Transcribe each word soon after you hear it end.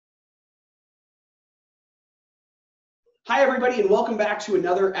Hi, everybody, and welcome back to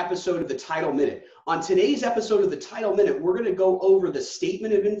another episode of the Title Minute. On today's episode of the Title Minute, we're going to go over the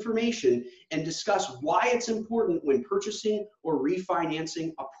statement of information and discuss why it's important when purchasing or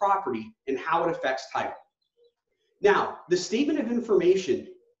refinancing a property and how it affects title. Now, the statement of information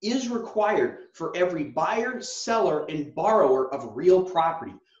is required for every buyer, seller, and borrower of real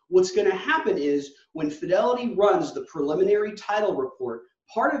property. What's going to happen is when Fidelity runs the preliminary title report,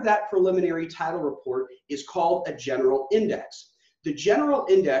 part of that preliminary title report is called a general index. The general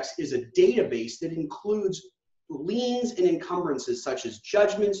index is a database that includes liens and encumbrances such as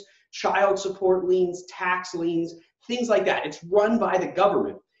judgments, child support liens, tax liens, things like that. It's run by the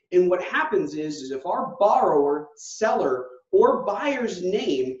government. And what happens is if our borrower, seller, or buyer's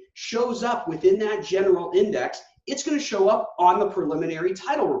name shows up within that general index, it's going to show up on the preliminary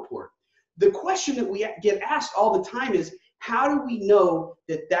title report. The question that we get asked all the time is, how do we know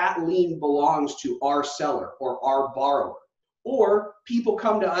that that lien belongs to our seller or our borrower? Or people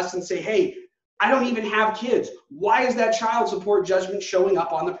come to us and say, hey, I don't even have kids. Why is that child support judgment showing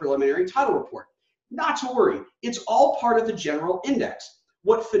up on the preliminary title report? Not to worry, it's all part of the general index.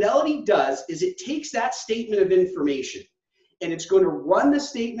 What Fidelity does is it takes that statement of information and it's going to run the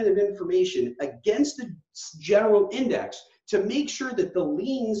statement of information against the general index to make sure that the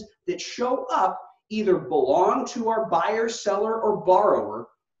liens that show up either belong to our buyer, seller, or borrower,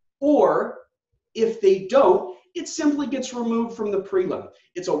 or if they don't, it simply gets removed from the prelim.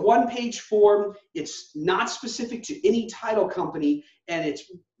 It's a one-page form. It's not specific to any title company, and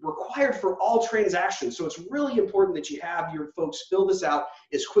it's required for all transactions. So it's really important that you have your folks fill this out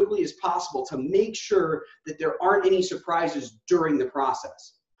as quickly as possible to make sure that there aren't any surprises during the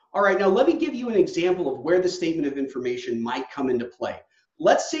process. All right, now let me give you an example of where the statement of information might come into play.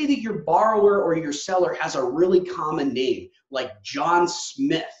 Let's say that your borrower or your seller has a really common name, like John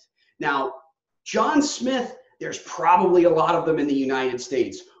Smith. Now, John Smith, there's probably a lot of them in the United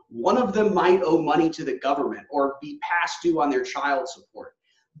States. One of them might owe money to the government or be past due on their child support.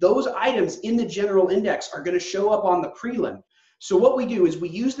 Those items in the general index are going to show up on the prelim. So what we do is we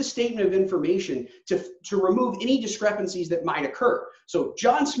use the statement of information to remove any discrepancies that might occur. So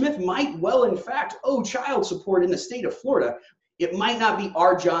John Smith might well, in fact, owe child support in the state of Florida. It might not be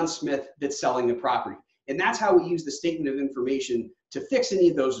our John Smith that's selling the property. And that's how we use the statement of information to fix any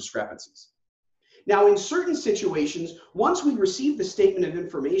of those discrepancies. Now, in certain situations, once we receive the statement of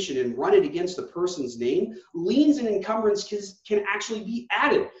information and run it against the person's name, liens and encumbrances can actually be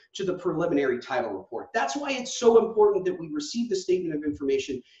added to the preliminary title report. That's why it's so important that we receive the statement of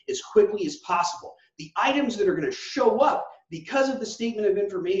information as quickly as possible. The items that are going to show up because of the statement of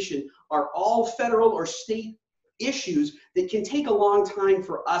information are all federal or state issues that can take a long time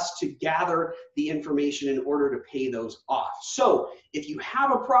for us to gather the information in order to pay those off. So if you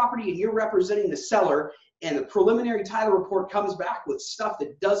have a property and you're representing the seller and the preliminary title report comes back with stuff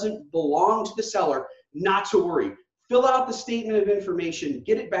that doesn't belong to the seller, not to worry. Fill out the statement of information,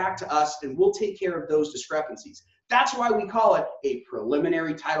 get it back to us, and we'll take care of those discrepancies. That's why we call it a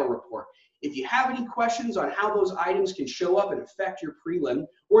preliminary title report. If you have any questions on how those items can show up and affect your prelim,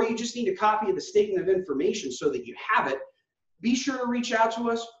 or you just need a copy of the statement of information so that you have it, be sure to reach out to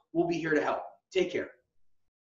us. We'll be here to help. Take care.